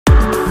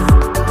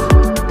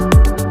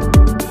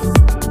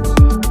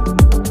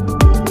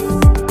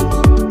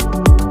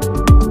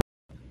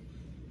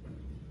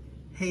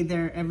Hey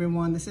there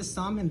everyone, this is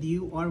Tom and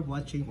you are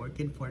watching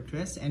Orchid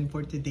Fortress, and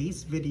for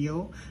today's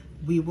video,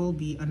 we will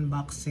be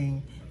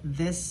unboxing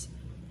this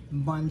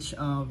bunch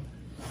of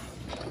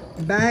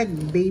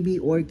bag baby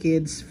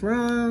orchids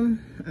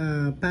from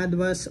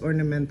Padua's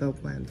Ornamental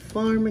Plant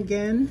Farm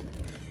again.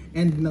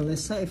 And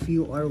Melissa, if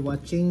you are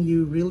watching,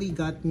 you really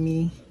got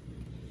me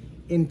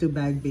into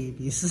bag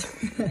babies.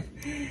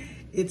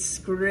 It's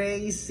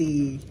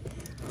crazy.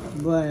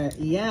 But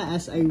yeah,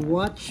 as I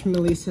watch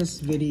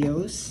Melissa's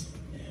videos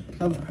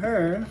of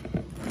her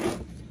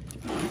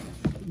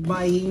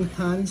buying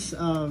tons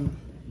of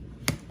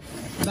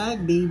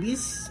bag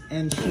babies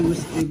and she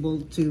was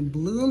able to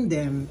bloom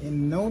them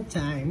in no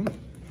time,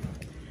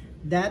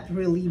 that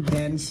really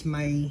bends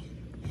my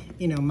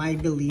my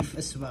belief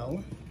as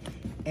well.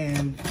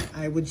 And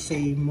I would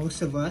say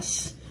most of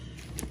us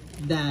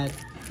that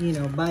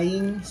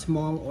buying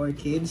small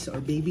orchids or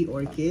baby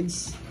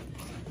orchids,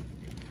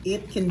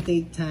 it can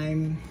take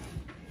time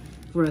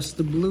for us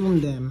to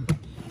bloom them.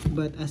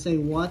 But as I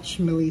watch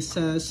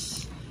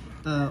Melissa's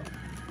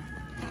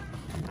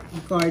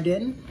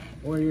garden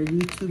or your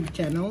YouTube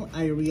channel,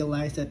 I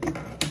realized that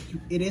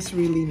it is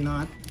really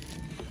not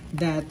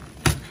that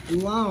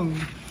long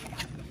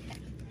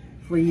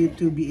for you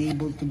to be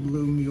able to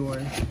bloom your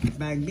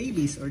bag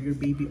babies or your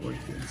baby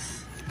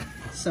orchids.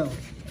 So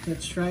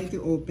let's try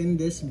to open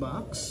this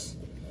box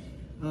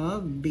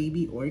of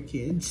baby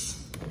orchids.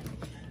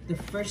 The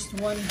first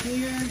one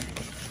here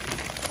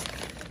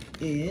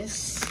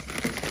is,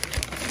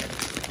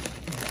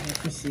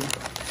 let me see.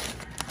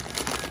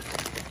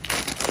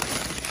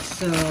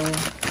 So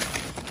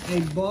I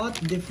bought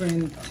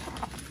different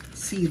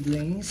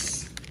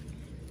seedlings.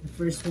 The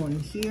first one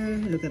here,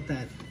 look at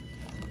that.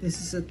 This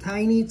is a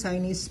tiny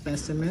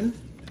specimen,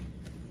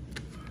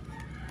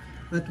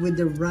 but with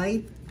the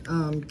right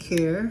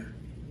care,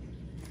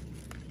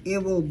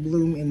 it will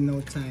bloom in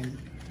no time.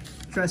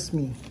 Trust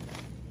me.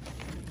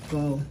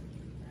 Well,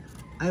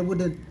 I will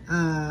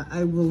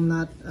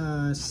not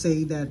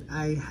say that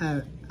I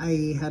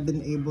have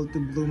been able to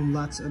bloom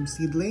lots of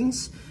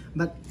seedlings,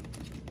 but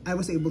I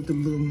was able to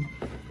bloom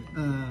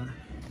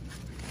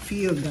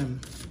few of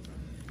them.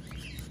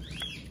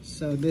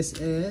 So this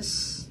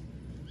is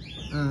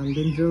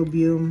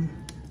Dendrobium.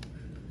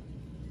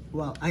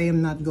 Well, I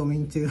am not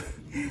going to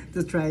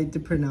try to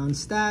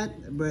pronounce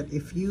that, but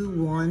if you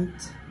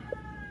want,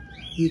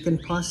 you can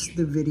pause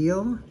the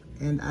video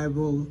and I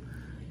will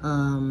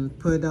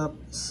put up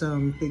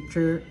some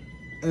picture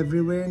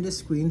everywhere in the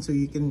screen so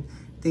you can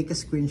take a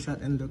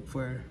screenshot and look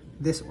for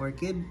this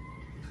orchid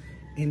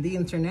in the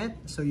internet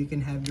so you can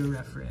have your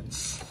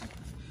reference.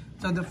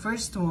 So the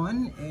first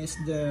one is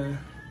the,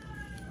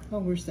 oh,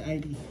 where's the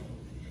ID?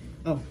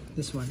 Oh,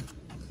 this one.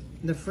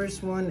 The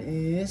first one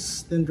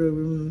is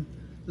Dendrobium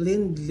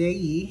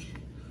lindleyi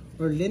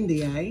or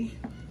lindleyi.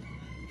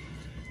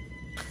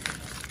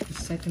 The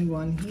second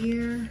one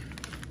here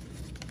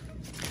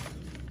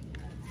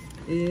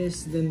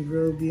is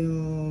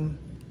Dendrobium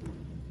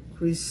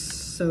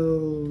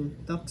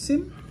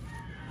chrysotoxim.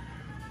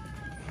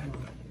 Oh,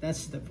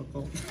 that's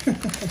difficult.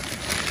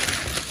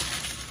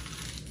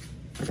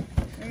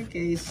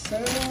 Okay, so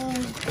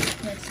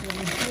next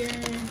one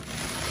here,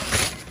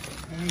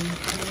 I have,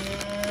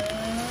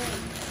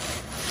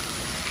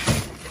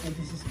 oh,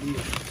 this is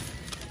weird.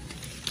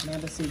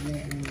 Not a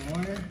seedling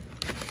anymore.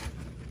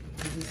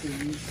 This is a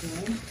weird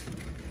one.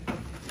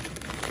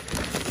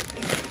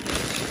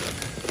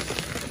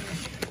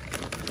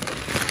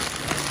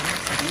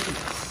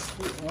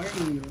 Who are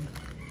you?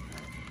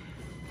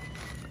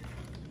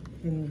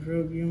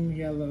 Dendrobium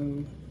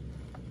yellow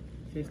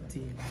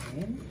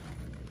 59.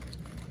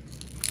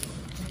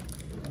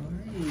 Who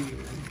are you?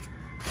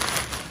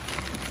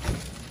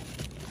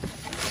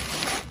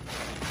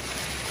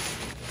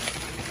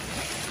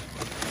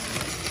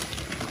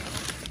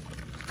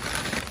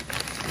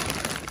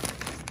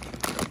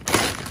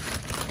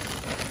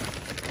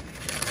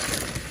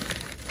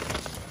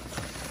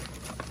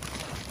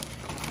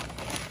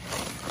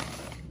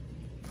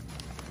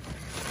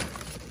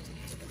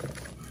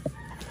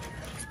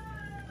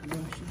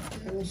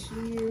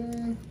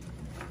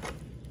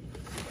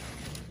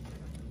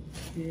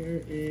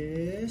 Here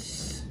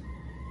is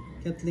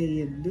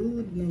Cattleya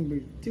Dude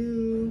number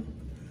 2.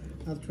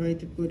 I'll try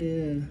to put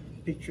a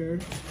picture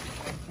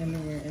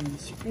anywhere in the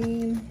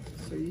screen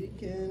so you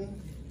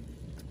can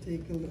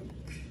take a look.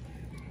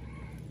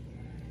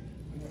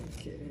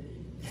 Okay.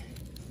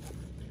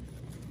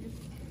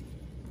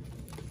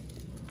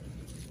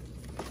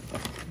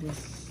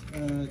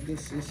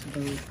 This is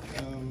both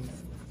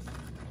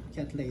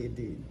Cattleya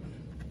Dude.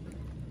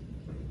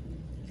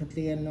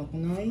 Cattleya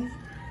Noknoy.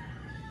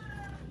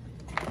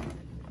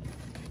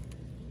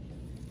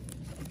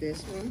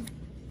 This one.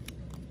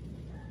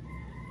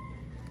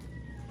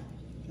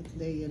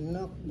 Cattleya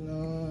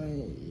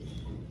Noknoy.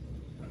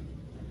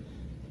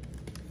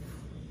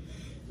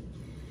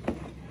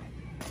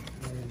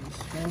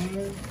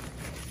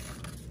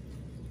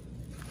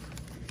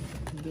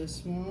 This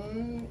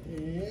one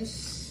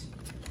is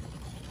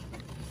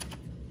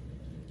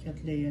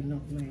Cattleya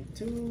Noknoy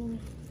 2.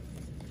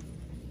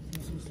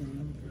 This is the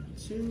number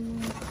 2.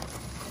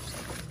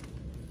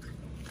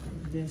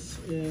 This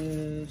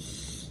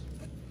is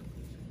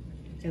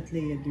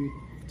Cattleya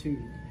 2,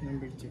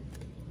 number 2.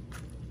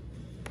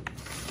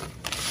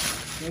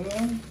 So,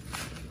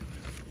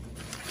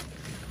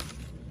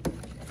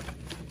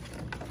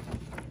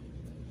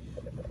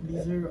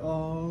 these are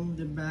all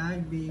the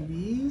bag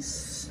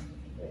babies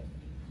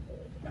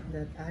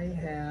that I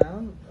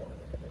have.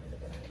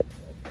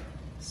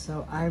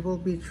 So I will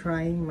be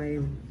trying my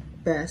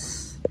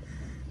best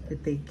to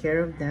take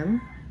care of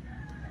them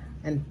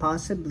and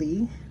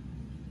possibly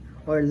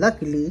or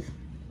luckily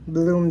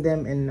bloom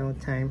them in no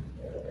time.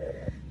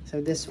 So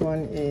this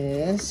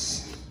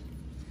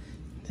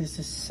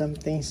is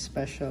something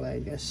special, I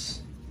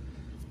guess.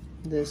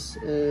 This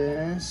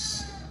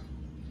is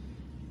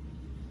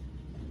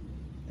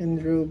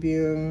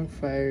Dendrobium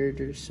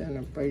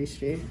firedracena.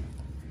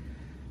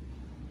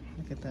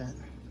 Look at that.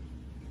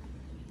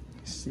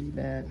 See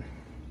that?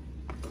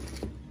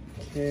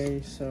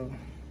 Okay, so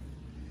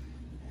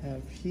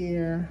have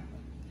here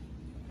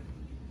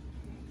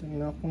the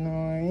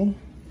Noknoi.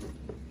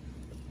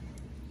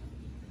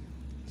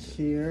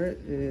 Here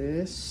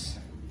is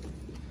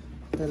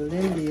the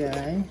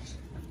Lindii.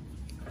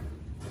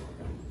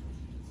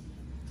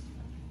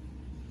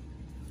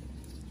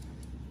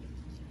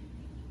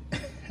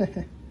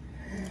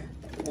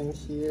 And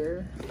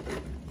here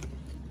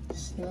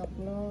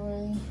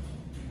Snapnoi.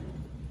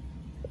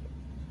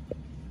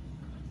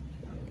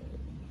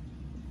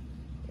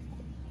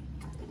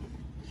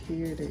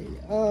 Here they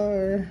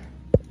are.